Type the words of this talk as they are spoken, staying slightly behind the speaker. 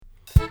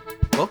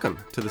Welcome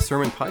to the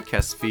sermon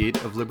podcast feed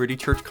of Liberty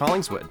Church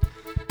Collingswood,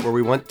 where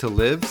we want to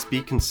live,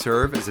 speak, and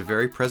serve as a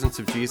very presence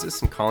of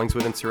Jesus in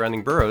Collingswood and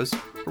surrounding boroughs,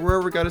 or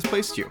wherever God has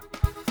placed you.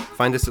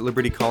 Find us at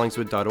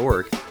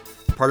libertycollingswood.org.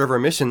 Part of our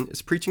mission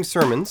is preaching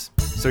sermons,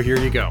 so here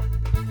you go.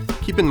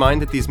 Keep in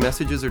mind that these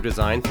messages are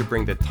designed to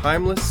bring the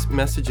timeless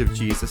message of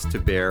Jesus to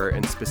bear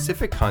in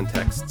specific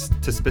contexts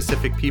to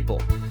specific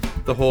people,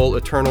 the whole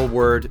eternal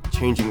word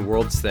changing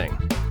worlds thing.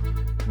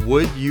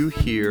 Would you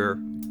hear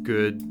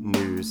good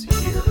news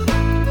here?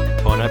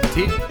 Bon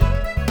appetit!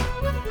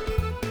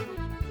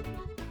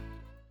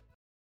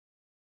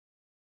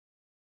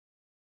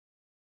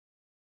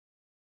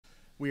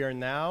 We are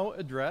now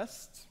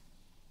addressed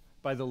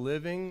by the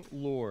living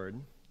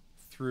Lord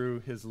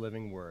through his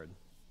living word.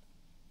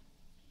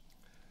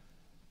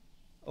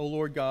 O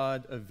Lord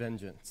God of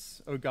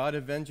vengeance, O God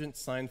of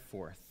vengeance, sign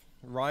forth.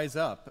 Rise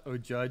up, O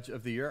judge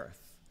of the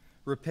earth.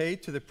 Repay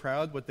to the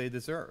proud what they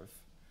deserve.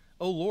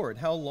 O Lord,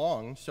 how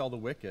long shall the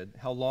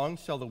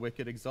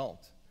wicked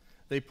exult?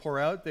 They pour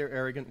out their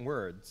arrogant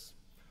words.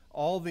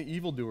 All the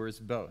evildoers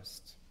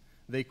boast.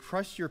 They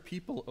crush your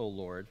people, O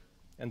Lord,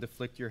 and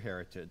afflict your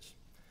heritage.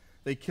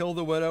 They kill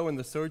the widow and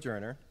the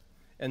sojourner,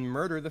 and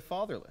murder the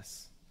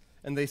fatherless.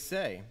 And they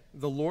say,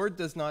 the Lord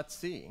does not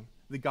see,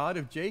 the God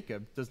of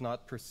Jacob does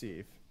not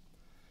perceive.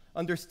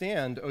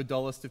 Understand, O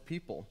dullest of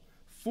people.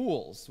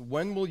 Fools,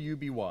 when will you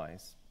be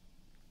wise?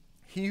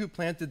 He who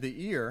planted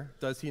the ear,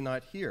 does he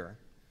not hear?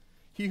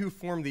 He who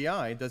formed the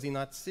eye, does he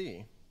not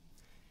see?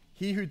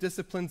 He who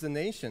disciplines the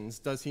nations,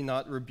 does he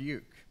not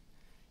rebuke?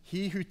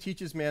 He who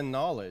teaches man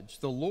knowledge,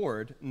 the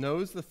Lord,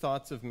 knows the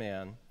thoughts of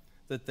man,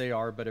 that they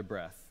are but a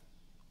breath.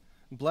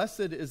 Blessed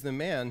is the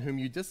man whom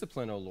you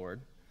discipline, O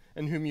Lord,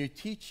 and whom you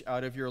teach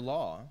out of your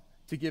law,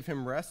 to give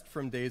him rest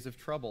from days of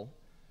trouble,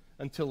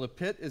 until a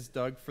pit is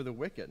dug for the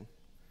wicked.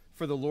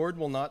 For the Lord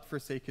will not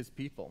forsake his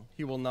people.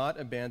 He will not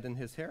abandon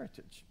his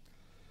heritage.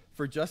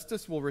 For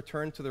justice will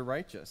return to the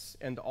righteous,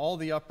 and all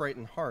the upright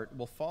in heart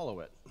will follow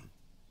it.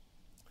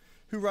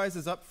 Who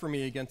rises up for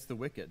me against the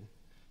wicked?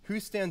 Who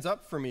stands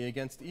up for me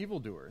against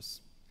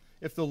evildoers?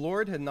 If the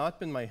Lord had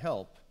not been my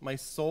help, my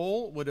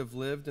soul would have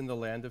lived in the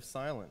land of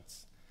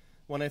silence.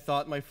 When I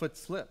thought my foot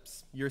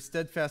slips, your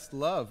steadfast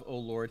love, O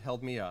Lord,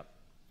 held me up.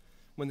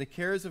 When the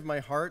cares of my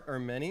heart are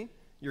many,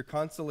 your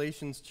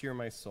consolations cheer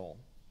my soul.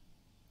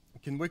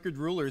 Can wicked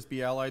rulers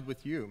be allied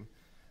with you,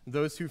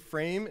 those who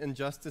frame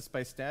injustice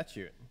by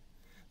statute?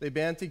 They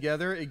band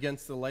together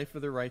against the life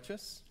of the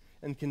righteous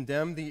and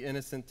condemn the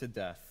innocent to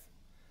death.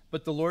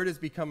 But the Lord has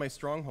become my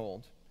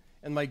stronghold,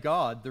 and my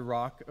God, the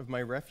rock of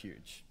my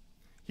refuge.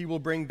 He will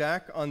bring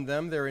back on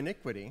them their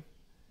iniquity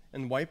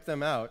and wipe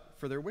them out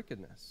for their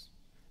wickedness.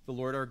 The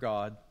Lord our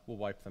God will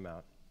wipe them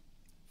out.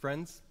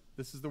 Friends,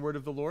 this is the word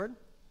of the Lord.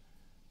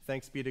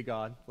 Thanks be to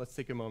God. Let's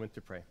take a moment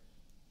to pray.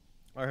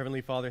 Our Heavenly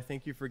Father,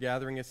 thank you for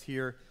gathering us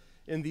here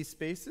in these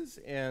spaces,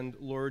 and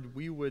Lord,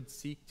 we would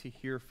seek to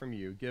hear from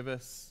you. Give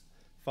us,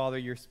 Father,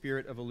 your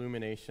spirit of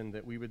illumination,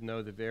 that we would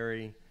know the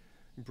very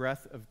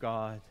breath of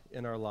God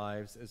in our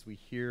lives as we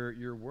hear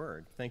your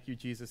word. Thank you,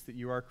 Jesus, that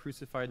you are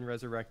crucified and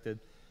resurrected,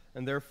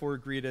 and therefore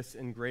greet us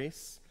in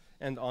grace.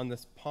 And on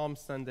this Palm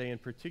Sunday in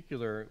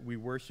particular, we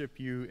worship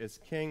you as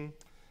King.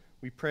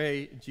 We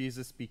pray,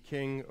 Jesus, be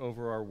King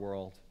over our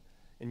world.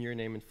 In your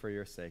name and for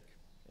your sake,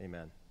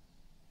 amen.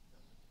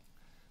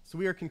 So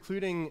we are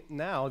concluding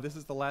now, this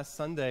is the last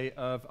Sunday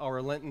of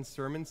our Lenten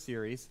sermon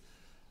series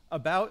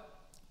about,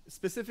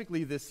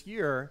 specifically this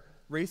year,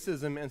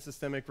 racism and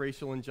systemic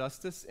racial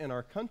injustice in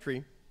our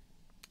country.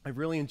 I've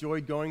really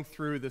enjoyed going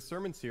through the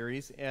sermon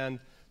series, and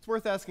it's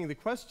worth asking the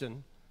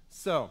question,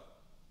 so,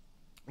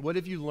 what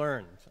have you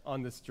learned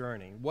on this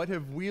journey? What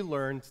have we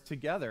learned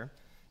together?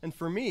 And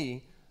for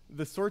me,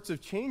 the sorts of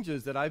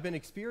changes that I've been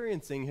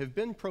experiencing have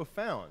been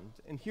profound,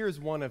 and here's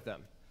one of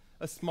them.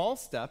 A small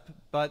step,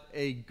 but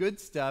a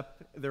good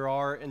step. There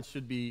are and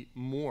should be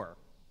more.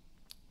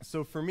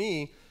 So for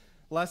me,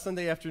 last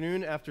Sunday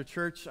afternoon after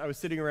church, I was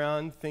sitting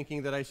around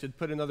thinking that I should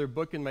put another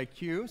book in my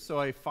queue, so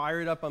I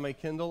fired up on my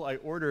Kindle. I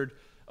ordered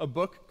a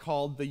book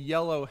called The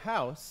Yellow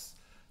House,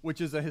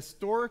 which is a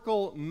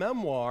historical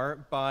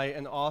memoir by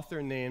an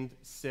author named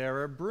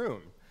Sarah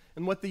Broom.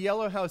 And what The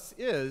Yellow House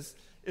is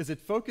it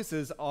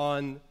focuses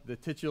on the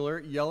titular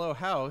Yellow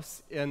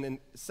House in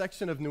a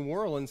section of New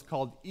Orleans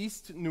called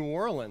East New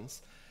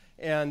Orleans,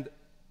 and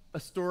a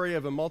story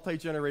of a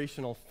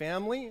multi-generational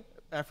family,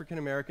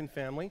 African-American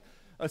family,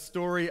 a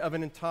story of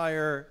an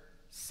entire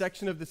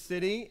section of the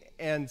city,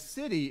 and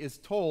city is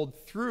told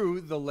through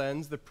the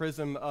lens, the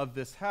prism of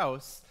this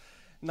house,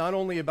 not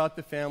only about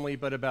the family,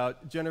 but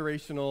about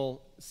generational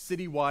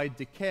citywide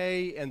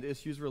decay and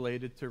issues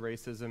related to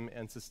racism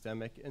and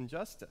systemic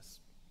injustice.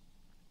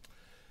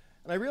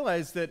 And I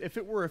realized that if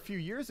it were a few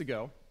years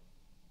ago,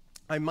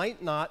 I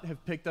might not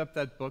have picked up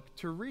that book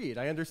to read.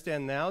 I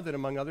understand now that,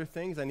 among other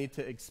things, I need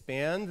to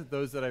expand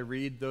those that I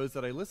read, those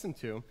that I listen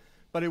to,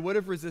 but I would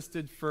have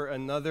resisted for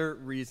another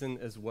reason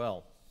as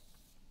well.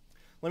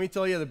 Let me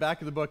tell you the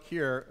back of the book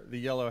here, The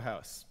Yellow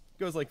House.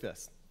 It goes like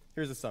this.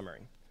 Here's a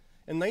summary.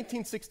 In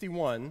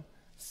 1961,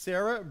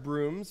 Sarah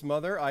Broom's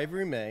mother,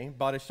 Ivory May,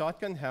 bought a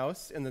shotgun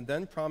house in the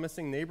then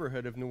promising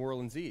neighborhood of New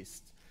Orleans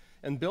East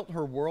and built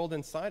her world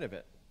inside of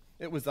it.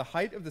 It was the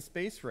height of the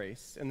space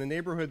race, and the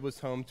neighborhood was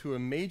home to a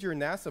major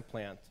NASA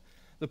plant.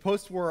 The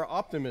post-war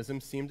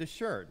optimism seemed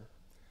assured.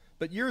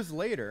 But years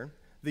later,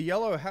 the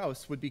Yellow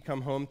House would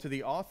become home to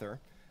the author,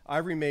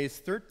 Ivory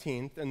May's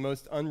 13th and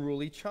most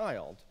unruly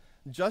child,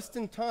 just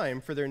in time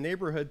for their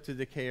neighborhood to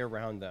decay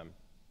around them.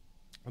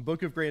 A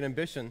book of great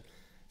ambition,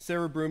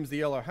 Sarah Broom's The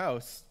Yellow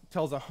House,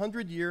 tells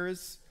 100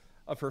 years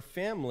of her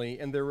family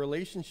and their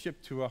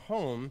relationship to a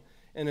home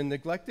in a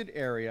neglected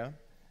area,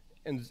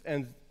 and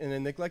in a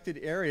neglected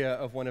area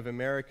of one of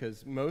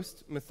America's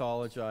most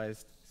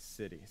mythologized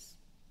cities.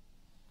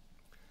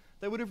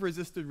 I would have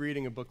resisted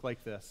reading a book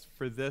like this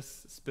for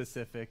this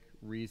specific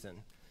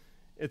reason.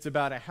 It's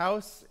about a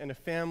house and a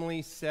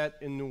family set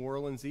in New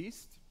Orleans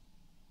East.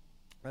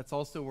 That's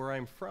also where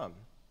I'm from.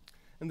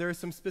 And there are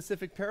some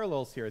specific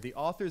parallels here. The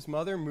author's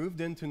mother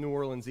moved into New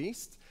Orleans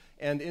East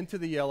and into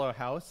the Yellow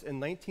House in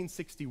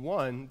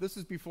 1961. This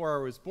was before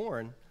I was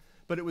born,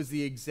 but it was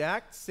the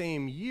exact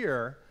same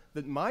year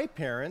that my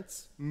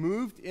parents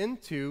moved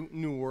into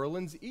New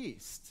Orleans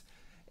East.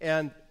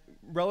 And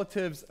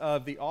relatives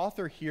of the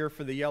author here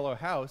for the Yellow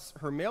House,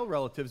 her male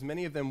relatives,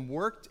 many of them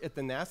worked at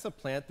the NASA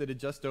plant that had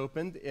just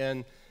opened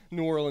in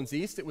New Orleans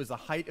East. It was the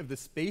height of the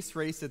space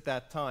race at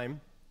that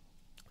time.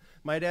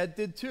 My dad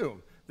did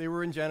too. They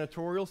were in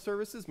janitorial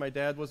services. My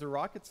dad was a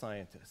rocket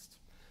scientist.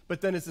 But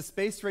then as the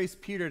space race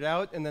petered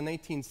out in the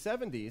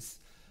 1970s,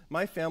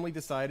 my family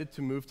decided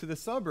to move to the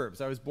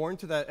suburbs. I was born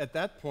at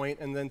that point,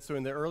 and then so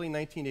in the early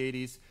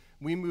 1980s,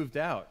 we moved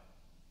out.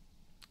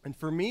 And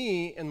for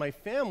me and my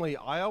family,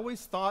 I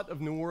always thought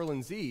of New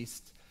Orleans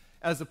East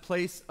as a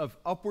place of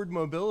upward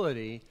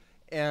mobility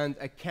and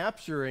a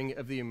capturing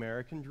of the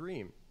American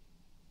dream.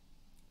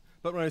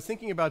 But when I was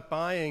thinking about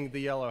buying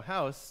the Yellow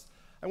House,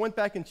 I went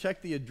back and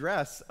checked the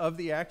address of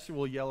the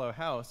actual Yellow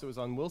House. It was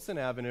on Wilson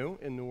Avenue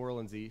in New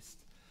Orleans East.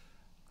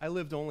 I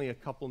lived only a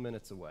couple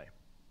minutes away.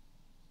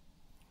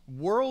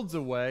 Worlds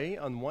away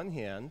on one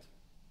hand,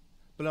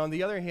 but on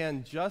the other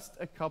hand, just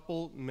a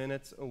couple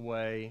minutes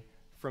away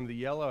from the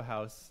Yellow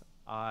House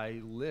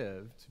I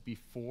lived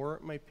before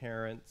my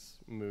parents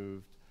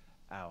moved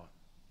out.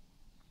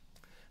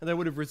 And I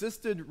would have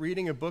resisted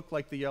reading a book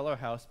like The Yellow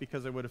House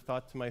because I would have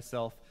thought to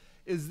myself,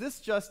 is this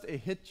just a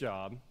hit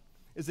job?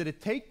 Is it a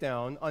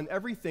takedown on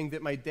everything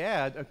that my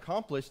dad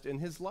accomplished in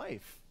his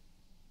life?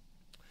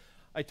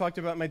 I talked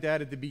about my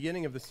dad at the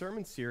beginning of the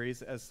sermon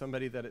series as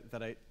somebody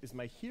that is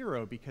my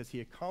hero because he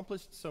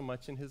accomplished so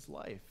much in his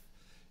life.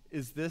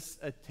 Is this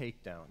a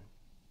takedown?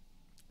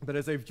 But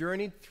as I've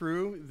journeyed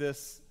through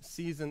this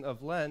season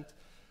of Lent,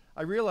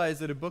 I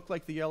realized that a book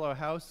like The Yellow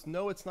House,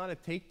 no, it's not a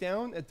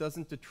takedown. It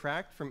doesn't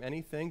detract from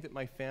anything that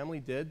my family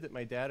did, that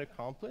my dad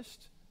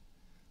accomplished.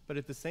 But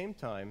at the same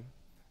time,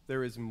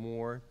 there is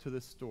more to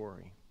the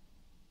story.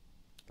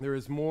 There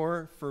is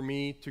more for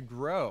me to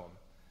grow.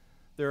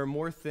 There are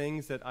more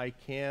things that I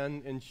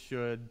can and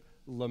should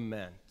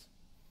lament.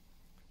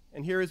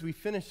 And here, as we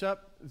finish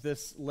up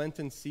this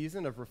Lenten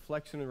season of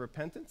reflection and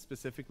repentance,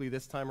 specifically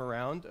this time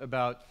around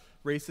about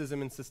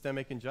racism and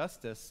systemic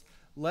injustice,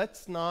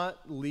 let's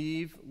not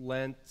leave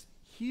Lent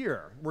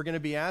here. We're going to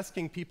be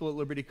asking people at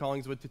Liberty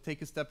Collingswood to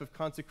take a step of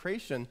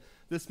consecration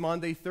this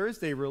Maundy,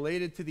 Thursday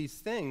related to these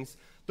things.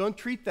 Don't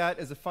treat that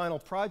as a final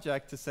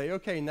project to say,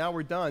 okay, now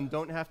we're done,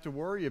 don't have to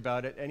worry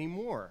about it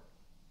anymore.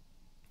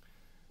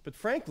 But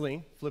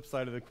frankly, flip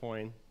side of the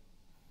coin,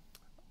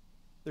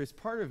 there's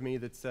part of me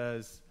that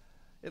says,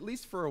 at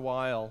least for a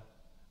while,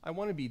 I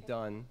want to be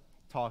done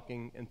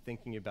talking and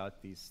thinking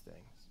about these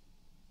things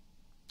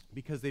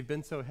because they've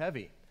been so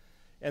heavy.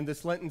 And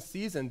this Lenten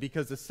season,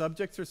 because the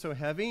subjects are so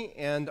heavy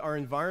and our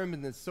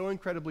environment is so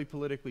incredibly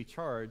politically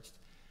charged,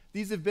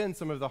 these have been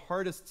some of the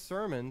hardest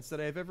sermons that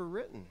I've ever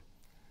written.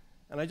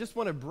 And I just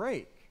want to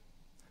break.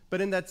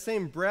 But in that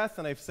same breath,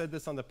 and I've said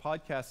this on the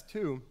podcast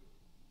too,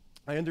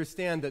 I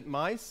understand that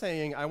my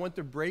saying I want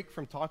to break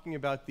from talking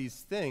about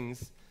these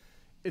things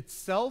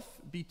itself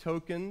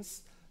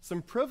betokens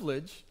some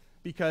privilege,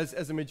 because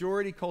as a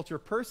majority culture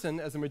person,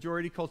 as a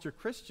majority culture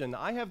Christian,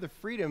 I have the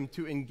freedom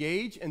to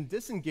engage and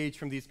disengage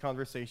from these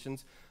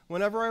conversations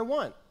whenever I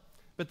want.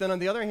 But then on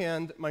the other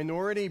hand,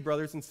 minority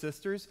brothers and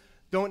sisters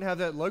don't have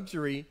that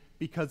luxury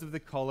because of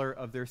the color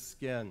of their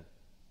skin.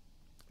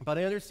 But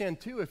I understand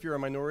too, if you're a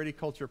minority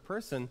culture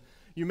person,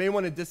 you may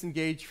want to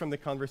disengage from the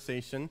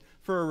conversation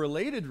for a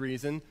related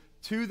reason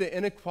to the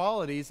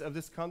inequalities of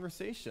this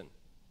conversation.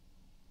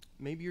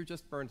 Maybe you're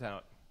just burnt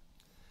out.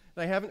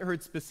 And I haven't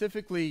heard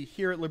specifically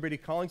here at Liberty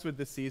Collingswood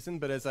this season,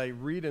 but as I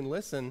read and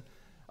listen,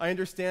 I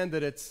understand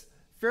that it's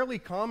fairly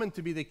common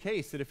to be the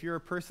case that if you're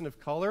a person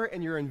of color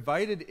and you're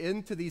invited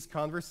into these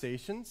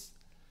conversations,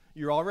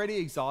 you're already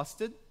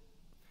exhausted,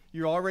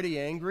 you're already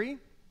angry,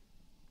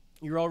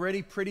 you're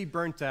already pretty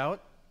burnt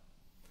out,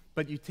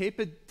 but you take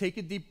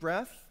a deep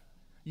breath,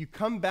 you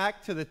come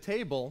back to the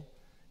table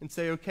and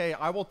say, okay,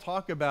 I will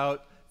talk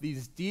about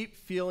these deep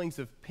feelings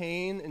of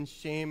pain and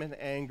shame and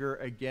anger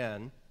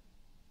again.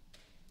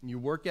 You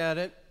work at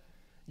it,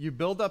 You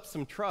build up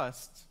some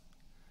trust,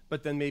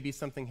 but then maybe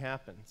something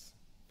happens.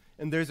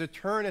 And there's a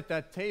turn at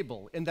that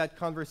table, in that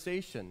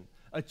conversation,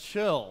 a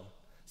chill.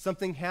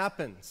 Something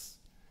happens.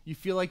 You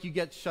feel like you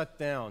get shut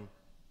down.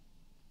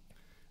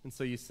 And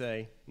so you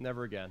say,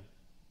 never again.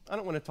 I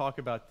don't want to talk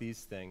about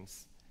these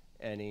things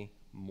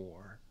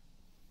anymore.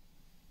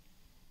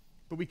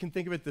 But we can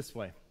think of it this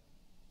way.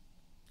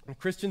 And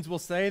Christians will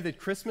say that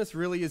Christmas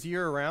really is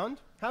year-round.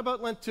 How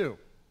about Lent too?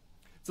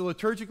 It's a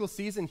liturgical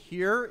season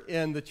here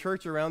in the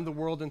church around the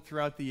world and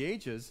throughout the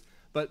ages,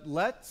 but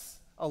let's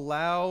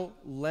allow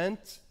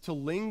Lent to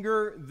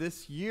linger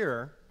this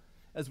year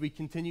as we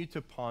continue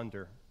to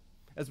ponder,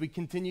 as we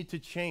continue to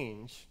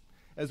change,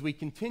 as we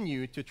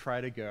continue to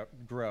try to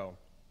grow.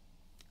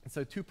 And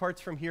so 2 parts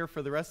from here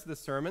for the rest of the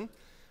sermon.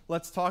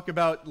 Let's talk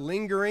about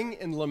lingering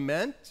in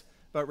lament,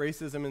 about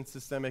racism and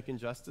systemic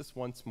injustice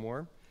once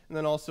more, and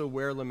then also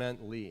where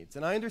lament leads.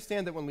 And I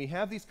understand that when we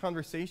have these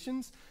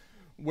conversations,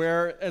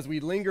 where as we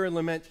linger and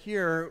lament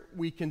here,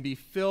 we can be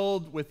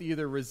filled with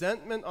either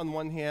resentment on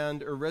one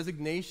hand or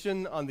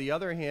resignation on the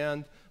other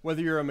hand.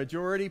 Whether you're a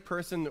majority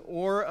person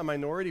or a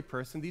minority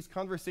person, these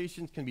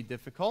conversations can be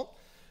difficult.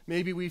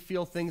 Maybe we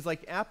feel things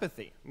like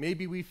apathy.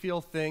 Maybe we feel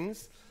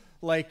things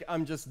like,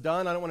 I'm just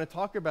done, I don't want to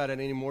talk about it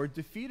anymore,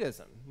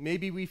 defeatism.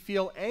 Maybe we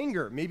feel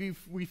anger. Maybe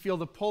we feel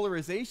the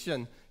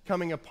polarization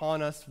coming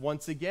upon us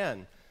once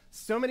again.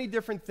 So many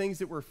different things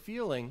that we're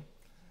feeling.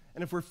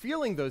 And if we're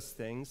feeling those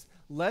things,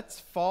 let's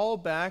fall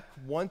back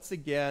once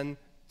again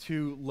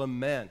to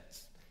lament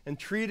and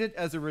treat it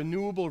as a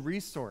renewable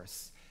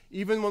resource.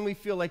 Even when we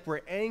feel like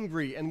we're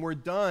angry and we're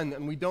done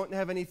and we don't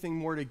have anything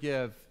more to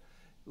give,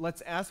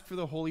 let's ask for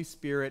the Holy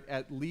Spirit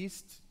at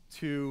least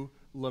to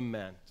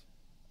lament.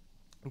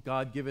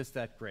 God, give us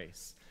that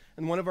grace.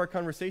 And one of our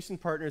conversation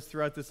partners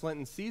throughout this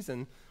Lenten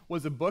season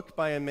was a book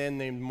by a man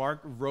named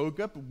Mark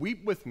Vroegop,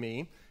 Weep With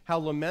Me, How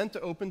Lament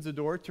Opens a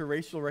Door to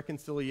Racial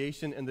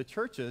Reconciliation in the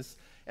Churches.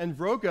 And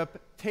Vroegop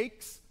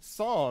takes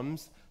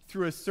Psalms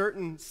through a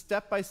certain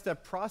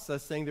step-by-step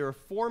process, saying there are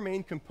 4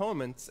 main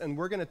components, and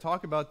we're going to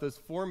talk about those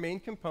 4 main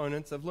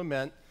components of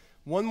lament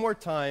one more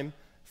time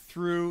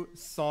through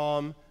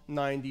Psalm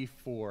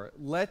 94.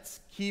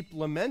 Let's keep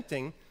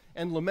lamenting,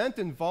 and lament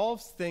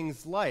involves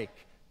things like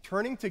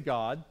turning to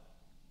God,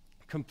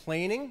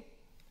 complaining,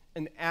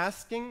 and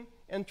asking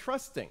and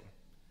trusting.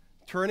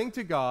 Turning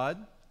to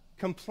God,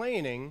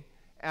 complaining,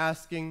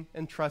 asking,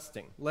 and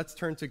trusting. Let's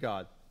turn to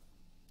God.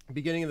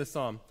 Beginning of the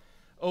psalm.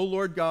 O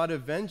Lord God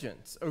of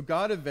vengeance, O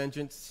God of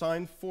vengeance,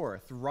 shine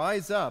forth.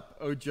 Rise up,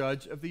 O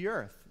judge of the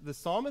earth. The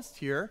psalmist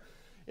here,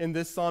 in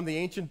this psalm, the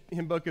ancient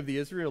hymn book of the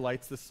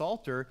Israelites, the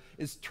Psalter,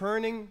 is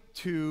turning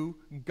to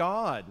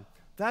God.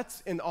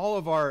 That's in all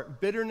of our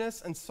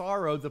bitterness and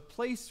sorrow, the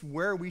place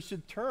where we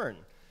should turn.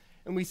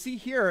 And we see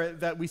here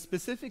that we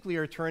specifically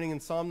are turning in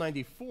Psalm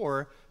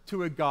 94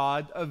 to a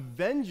God of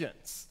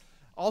vengeance.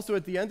 Also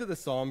at the end of the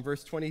psalm,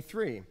 verse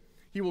 23,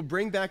 He will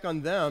bring back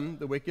on them,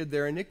 the wicked,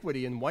 their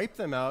iniquity and wipe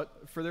them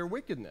out for their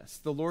wickedness.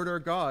 The Lord our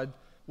God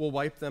will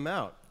wipe them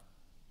out.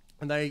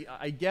 And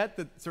I get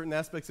that certain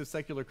aspects of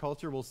secular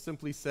culture will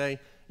simply say,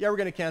 yeah, we're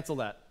going to cancel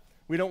that.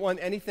 We don't want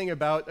anything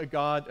about a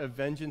God of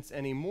vengeance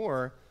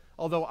anymore.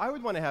 Although I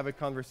would want to have a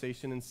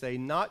conversation and say,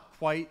 not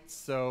quite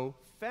so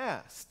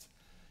fast.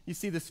 You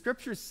see, the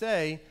scriptures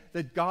say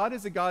that God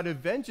is a God of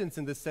vengeance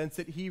in the sense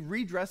that he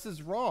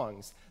redresses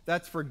wrongs.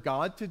 That's for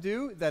God to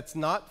do. That's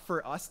not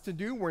for us to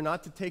do. We're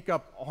not to take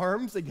up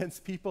arms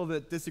against people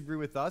that disagree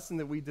with us and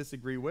that we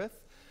disagree with.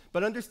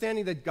 But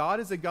understanding that God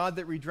is a God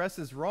that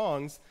redresses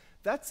wrongs,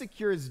 that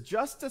secures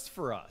justice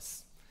for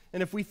us.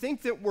 And if we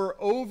think that we're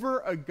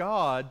over a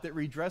God that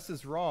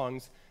redresses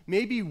wrongs,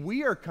 maybe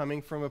we are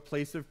coming from a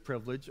place of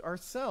privilege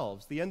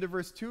ourselves. The end of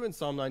verse 2 in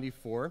Psalm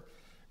 94,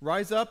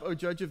 Rise up, O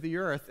judge of the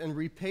earth, and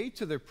repay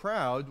to the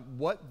proud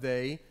what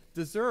they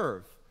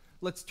deserve.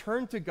 Let's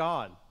turn to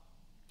God.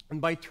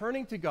 And by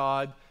turning to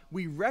God,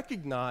 we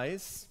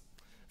recognize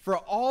for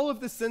all of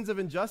the sins of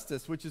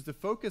injustice, which is the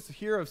focus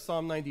here of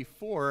Psalm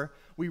 94,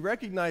 we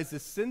recognize the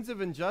sins of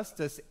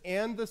injustice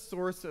and the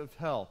source of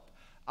help,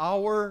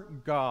 our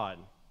God.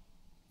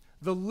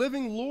 The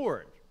living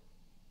Lord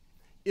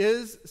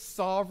is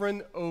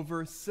sovereign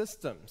over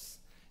systems.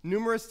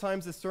 Numerous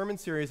times this sermon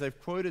series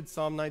I've quoted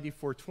Psalm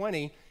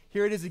 94:20.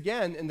 Here it is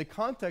again in the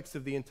context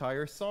of the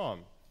entire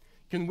psalm.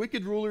 Can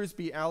wicked rulers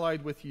be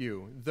allied with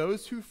you,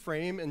 those who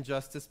frame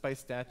injustice by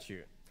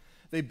statute?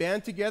 They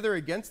band together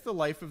against the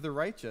life of the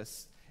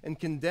righteous and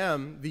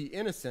condemn the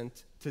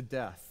innocent to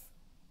death.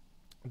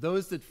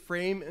 Those that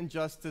frame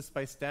injustice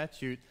by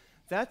statute,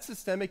 that's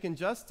systemic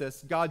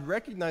injustice. God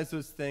recognizes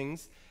those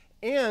things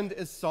and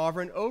is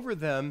sovereign over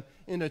them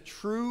in a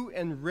true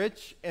and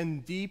rich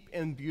and deep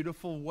and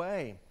beautiful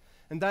way.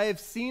 And I have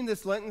seen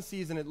this Lenten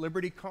season at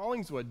Liberty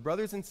Collingswood,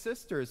 brothers and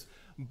sisters,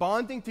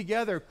 bonding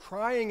together,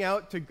 crying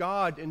out to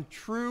God in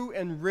true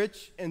and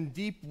rich and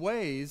deep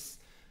ways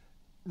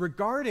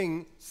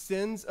regarding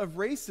sins of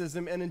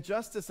racism and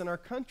injustice in our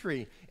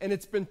country. And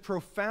it's been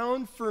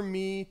profound for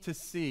me to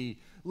see.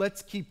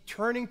 Let's keep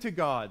turning to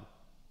God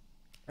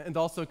and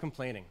also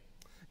complaining.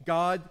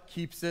 God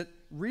keeps it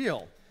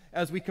real.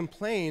 As we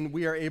complain,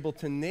 we are able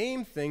to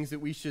name things that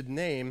we should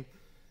name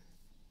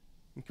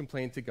and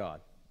complain to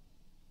God.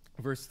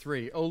 Verse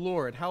 3, O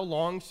Lord, how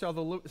long shall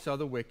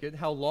the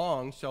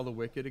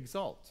wicked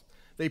exult?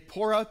 They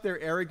pour out their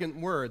arrogant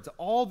words.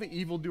 All the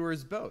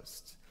evildoers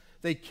boast.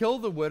 They kill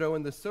the widow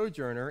and the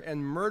sojourner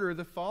and murder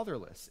the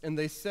fatherless. And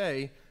they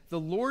say, the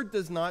Lord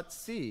does not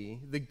see,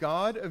 the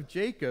God of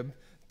Jacob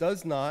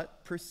does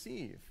not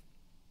perceive.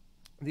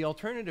 The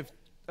alternative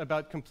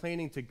about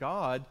complaining to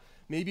God,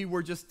 maybe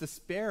we're just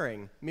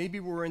despairing, maybe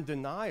we're in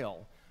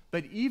denial.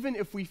 But even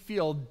if we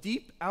feel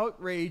deep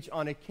outrage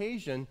on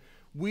occasion,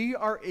 we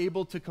are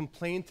able to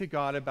complain to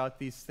God about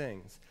these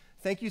things.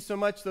 Thank you so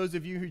much, those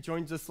of you who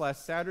joined us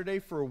last Saturday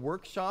for a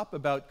workshop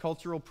about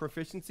cultural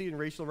proficiency and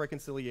racial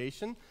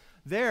reconciliation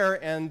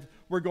there. And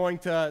we're going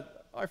to,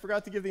 I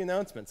forgot to give the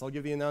announcements. I'll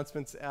give the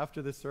announcements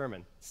after the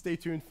sermon. Stay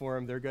tuned for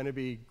them. They're going to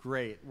be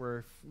great.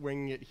 We're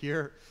winging it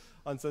here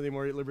on Sunday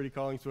morning at Liberty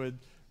Collingswood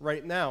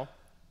right now.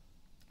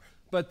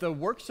 But the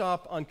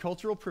workshop on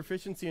cultural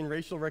proficiency and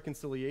racial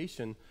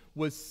reconciliation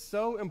was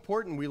so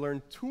important. We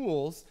learned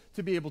tools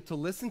to be able to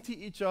listen to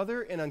each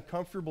other in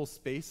uncomfortable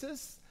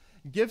spaces,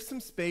 give some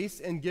space,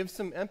 and give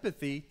some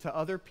empathy to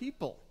other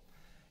people.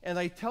 And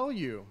I tell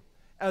you,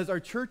 as our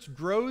church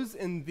grows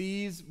in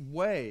these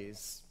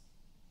ways,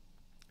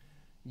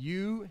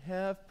 you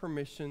have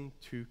permission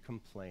to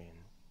complain.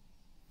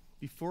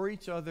 Before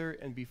each other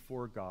and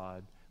before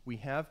God, we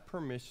have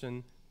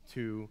permission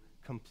to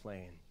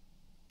complain.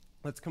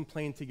 Let's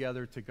complain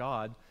together to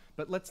God,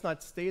 but let's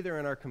not stay there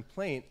in our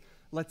complaint.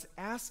 Let's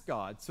ask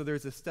God. So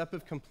there's a step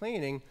of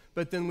complaining,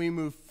 but then we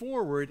move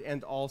forward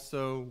and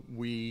also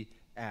we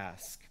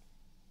ask.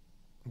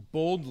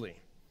 Boldly.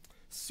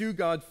 Sue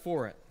God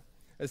for it,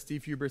 as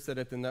Steve Huber said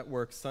at the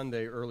Network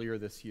Sunday earlier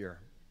this year.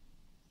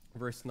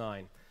 Verse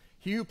 9.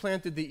 He who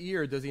planted the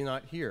ear, does he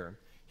not hear?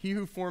 He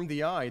who formed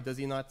the eye, does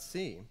he not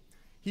see?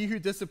 He who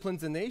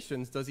disciplines the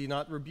nations, does he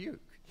not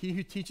rebuke? He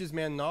who teaches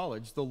man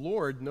knowledge, the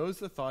Lord knows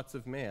the thoughts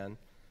of man,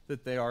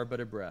 that they are but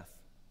a breath.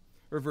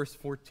 Or verse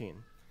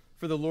 14.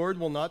 For the Lord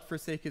will not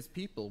forsake his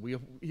people.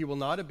 He will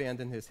not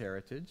abandon his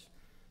heritage.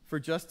 For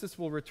justice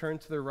will return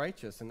to the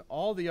righteous, and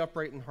all the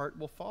upright in heart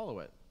will follow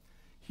it.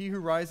 He who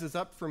rises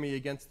up for me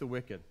against the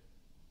wicked,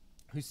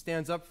 who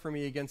stands up for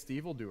me against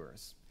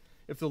evildoers.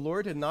 If the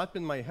Lord had not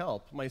been my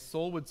help, my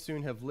soul would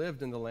soon have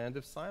lived in the land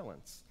of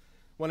silence.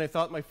 When I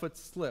thought my foot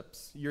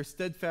slips, your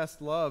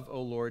steadfast love,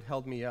 O Lord,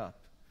 held me up.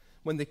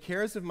 When the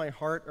cares of my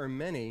heart are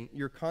many,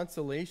 your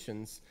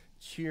consolations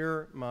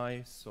cheer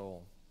my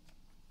soul.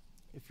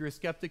 If you're a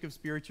skeptic of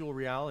spiritual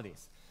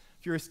realities,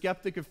 if you're a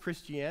skeptic of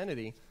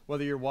Christianity,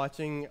 whether you're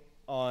watching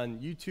on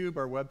YouTube,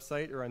 our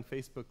website, or on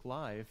Facebook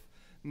Live,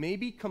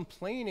 maybe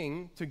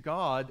complaining to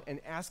God and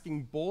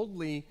asking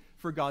boldly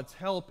for God's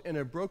help in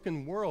a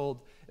broken world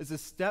is a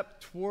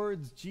step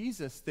towards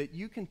Jesus that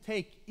you can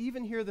take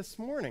even here this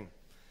morning.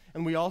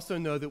 And we also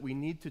know that we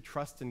need to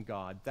trust in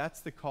God.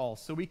 That's the call.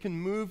 So we can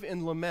move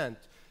in lament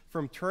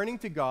from turning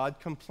to God,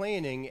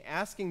 complaining,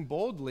 asking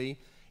boldly,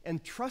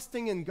 and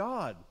trusting in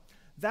God.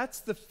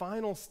 That's the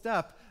final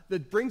step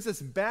that brings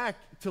us back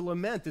to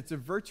lament. It's a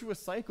virtuous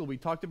cycle. We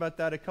talked about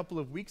that a couple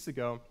of weeks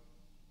ago.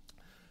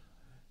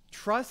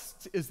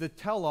 Trust is the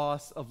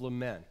telos of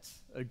lament.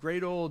 A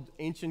great old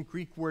ancient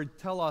Greek word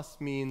telos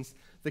means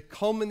the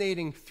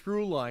culminating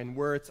through line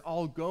where it's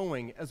all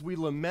going. As we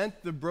lament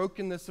the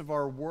brokenness of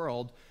our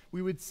world,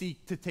 we would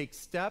seek to take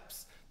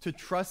steps to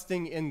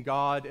trusting in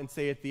God and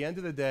say at the end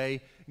of the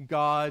day,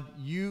 God,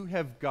 you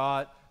have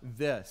got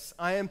this.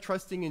 I am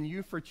trusting in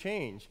you for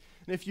change.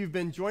 And if you've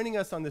been joining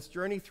us on this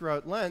journey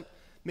throughout Lent,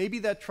 maybe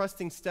that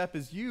trusting step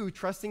is you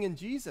trusting in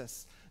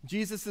Jesus.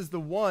 Jesus is the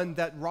one,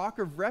 that rock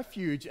of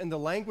refuge in the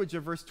language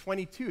of verse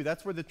 22.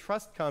 That's where the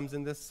trust comes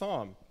in this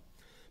psalm.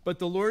 But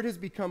the Lord has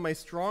become my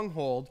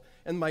stronghold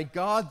and my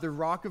God, the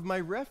rock of my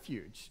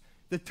refuge.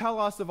 The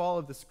telos of all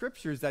of the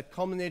scriptures, that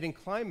culminating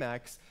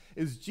climax,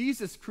 is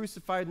Jesus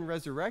crucified and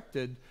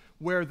resurrected,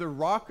 where the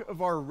rock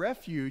of our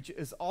refuge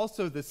is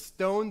also the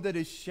stone that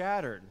is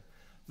shattered.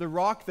 The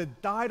rock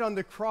that died on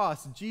the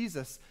cross,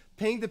 Jesus,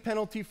 paying the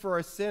penalty for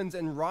our sins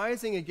and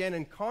rising again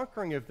and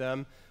conquering of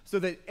them, so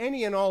that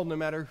any and all, no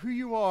matter who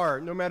you are,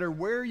 no matter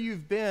where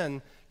you've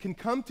been, can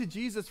come to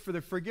Jesus for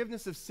the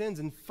forgiveness of sins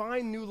and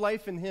find new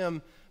life in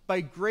him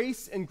by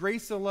grace and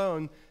grace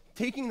alone,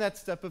 taking that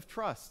step of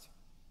trust.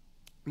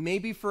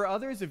 Maybe for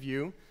others of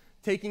you,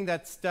 taking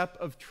that step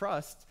of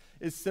trust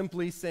is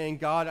simply saying,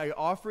 God, I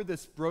offer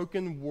this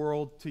broken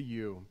world to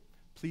you.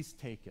 Please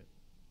take it.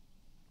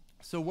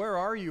 So where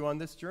are you on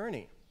this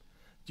journey?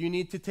 Do you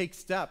need to take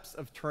steps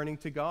of turning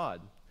to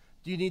God?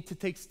 Do you need to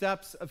take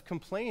steps of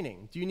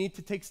complaining? Do you need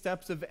to take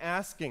steps of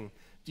asking?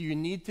 Do you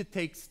need to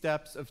take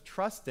steps of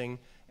trusting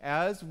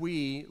as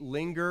we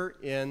linger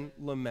in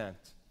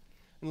lament?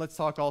 And let's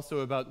talk also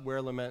about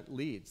where lament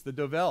leads. The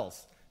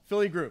Dovels,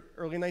 Philly group,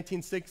 early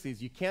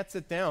 1960s. You can't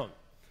sit down.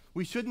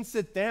 We shouldn't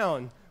sit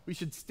down. We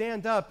should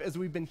stand up, as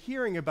we've been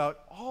hearing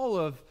about all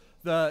of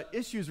the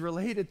issues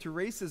related to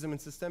racism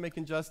and systemic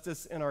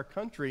injustice in our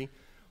country.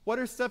 What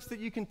are steps that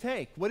you can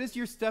take? What is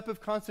your step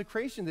of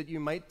consecration that you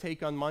might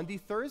take on Maundy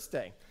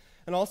Thursday?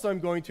 And also, I'm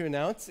going to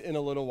announce in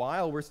a little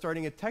while, we're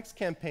starting a text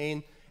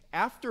campaign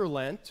after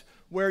Lent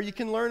where you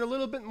can learn a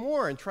little bit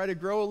more and try to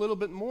grow a little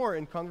bit more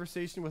in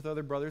conversation with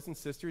other brothers and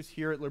sisters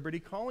here at Liberty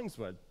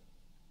Collingswood.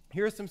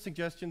 Here are some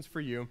suggestions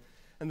for you,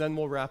 and then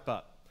we'll wrap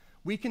up.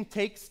 We can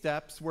take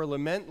steps where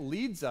lament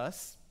leads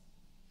us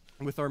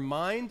with our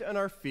mind and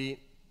our feet,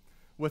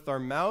 with our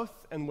mouth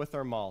and with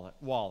our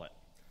wallet,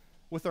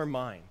 with our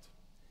mind.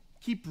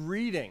 Keep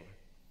reading,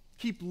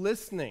 keep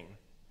listening,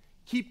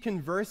 keep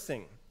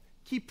conversing,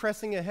 keep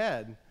pressing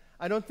ahead.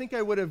 I don't think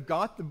I would have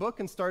got the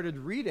book and started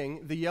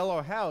reading The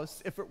Yellow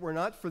House if it were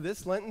not for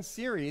this Lenten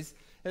series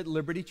at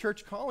Liberty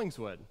Church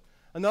Collingswood.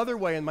 Another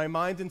way in my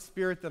mind and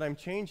spirit that I'm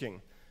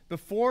changing.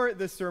 Before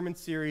this sermon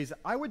series,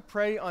 I would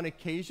pray on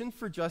occasion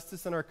for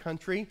justice in our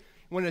country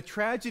when a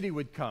tragedy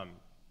would come.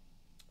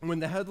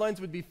 When the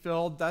headlines would be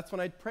filled, that's when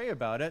I'd pray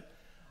about it.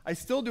 I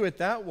still do it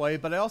that way,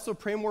 but I also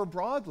pray more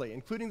broadly,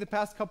 including the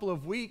past couple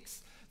of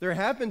weeks. There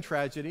have been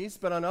tragedies,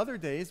 but on other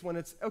days when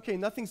it's, okay,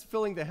 nothing's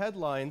filling the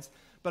headlines,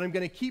 but I'm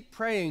going to keep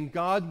praying,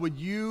 God, would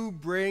you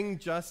bring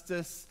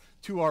justice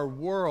to our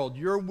world?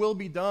 Your will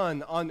be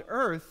done on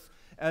earth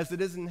as it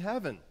is in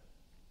heaven.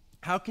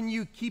 How can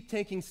you keep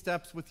taking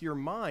steps with your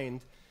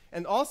mind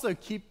and also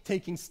keep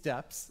taking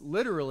steps,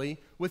 literally,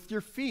 with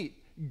your feet,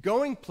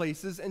 going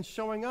places and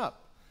showing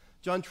up?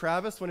 John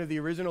Travis, one of the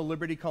original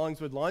Liberty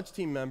Collingswood launch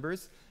team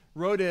members,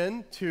 wrote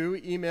in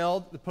to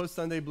email the Post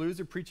Sunday Blues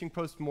or Preaching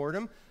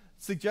Postmortem,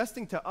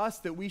 suggesting to us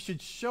that we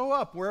should show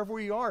up wherever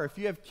we are. If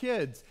you have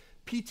kids,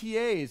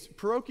 PTAs,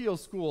 parochial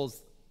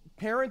schools,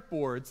 parent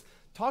boards,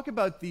 talk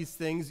about these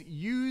things.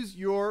 Use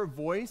your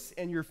voice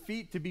and your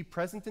feet to be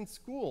present in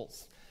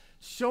schools.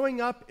 Showing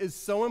up is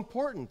so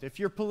important if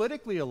you're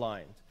politically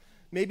aligned.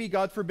 Maybe,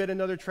 God forbid,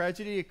 another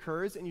tragedy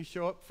occurs and you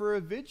show up for a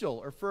vigil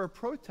or for a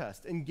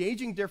protest,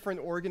 engaging different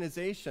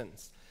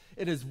organizations.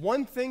 It is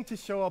one thing to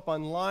show up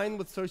online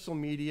with social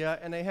media,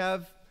 and I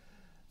have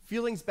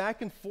feelings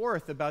back and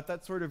forth about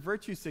that sort of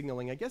virtue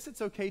signaling. I guess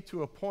it's okay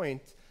to a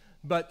point,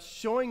 but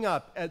showing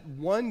up at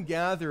one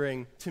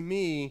gathering, to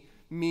me,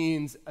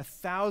 means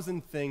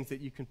 1,000 things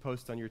that you can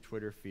post on your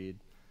Twitter feed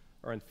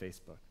or on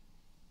Facebook.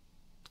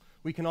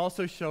 We can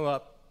also show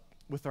up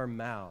with our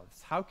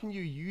mouths. How can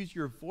you use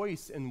your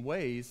voice in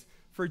ways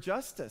for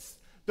justice?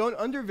 Don't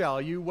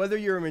undervalue, whether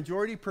you're a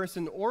majority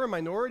person or a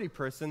minority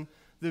person,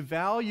 the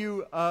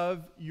value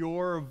of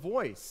your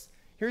voice.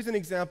 Here's an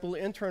example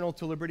internal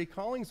to Liberty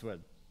Collingswood.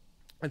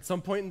 At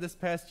some point in this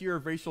past year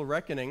of racial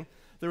reckoning,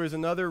 there was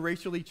another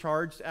racially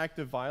charged act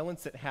of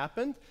violence that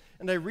happened,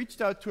 and I reached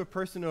out to a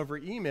person over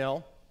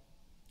email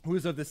who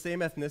was of the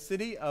same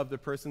ethnicity of the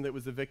person that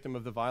was the victim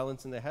of the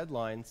violence in the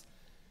headlines,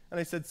 and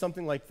I said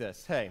something like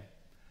this: hey,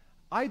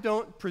 I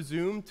don't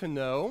presume to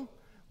know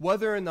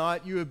whether or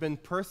not you have been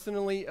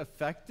personally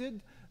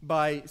affected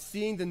by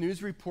seeing the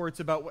news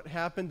reports about what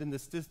happened in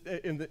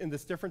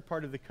this different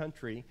part of the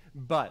country,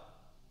 but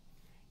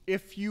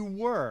if you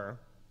were,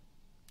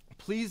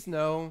 please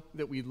know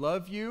that we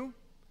love you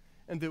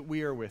and that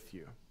we are with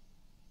you.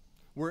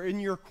 We're in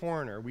your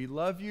corner. We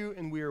love you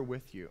and we are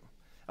with you.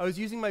 I was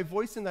using my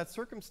voice in that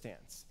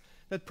circumstance.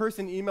 That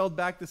person emailed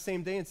back the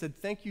same day and said,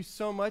 thank you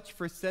so much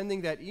for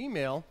sending that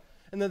email.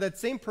 And then that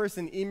same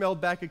person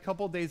emailed back a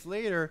couple days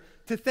later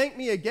to thank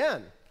me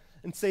again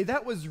and say,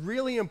 that was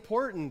really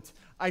important.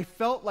 I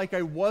felt like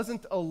I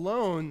wasn't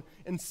alone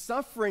in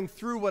suffering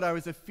through what I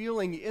was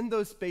feeling in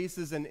those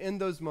spaces and in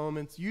those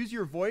moments. Use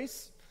your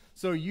voice.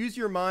 So use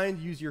your mind,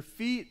 use your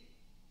feet,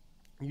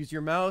 use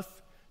your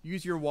mouth,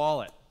 use your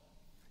wallet.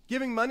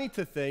 Giving money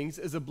to things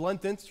is a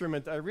blunt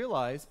instrument, I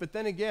realize, but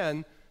then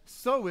again,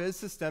 so is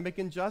systemic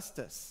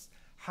injustice.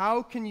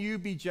 How can you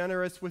be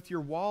generous with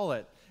your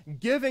wallet?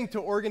 Giving to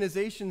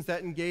organizations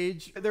that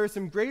engage. There are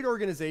some great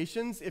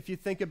organizations, if you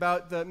think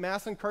about the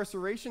mass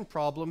incarceration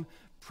problem,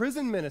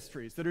 prison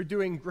ministries that are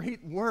doing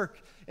great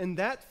work in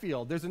that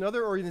field. There's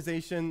another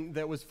organization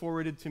that was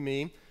forwarded to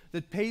me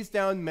that pays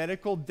down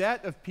medical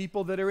debt of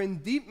people that are in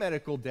deep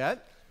medical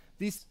debt.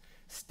 These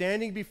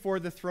standing before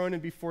the throne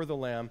and before the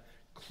Lamb,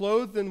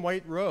 clothed in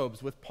white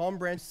robes with palm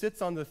branch,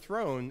 sits on the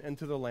throne and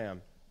to the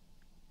Lamb.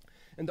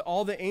 And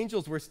all the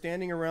angels were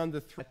standing around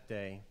the throne that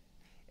day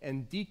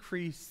and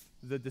decrease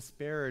the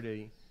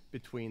disparity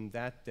between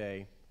that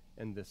day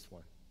and this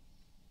one.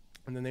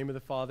 In the name of the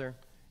Father,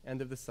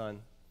 and of the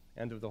Son,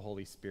 and of the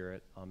Holy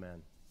Spirit.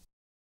 Amen.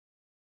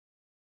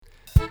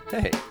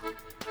 Hey,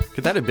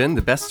 could that have been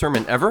the best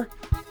sermon ever?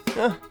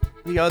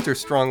 The odds are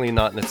strongly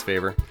not in its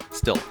favor.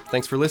 Still,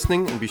 thanks for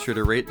listening, and be sure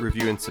to rate,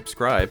 review, and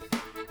subscribe.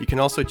 You can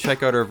also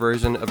check out our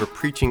version of a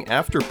preaching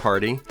after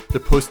party, the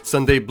Post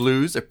Sunday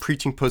Blues, a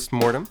preaching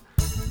postmortem,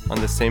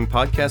 on the same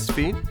podcast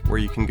feed, where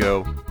you can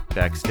go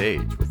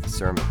backstage with the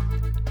sermon.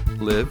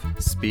 Live,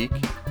 speak,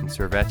 and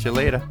serve at you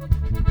later.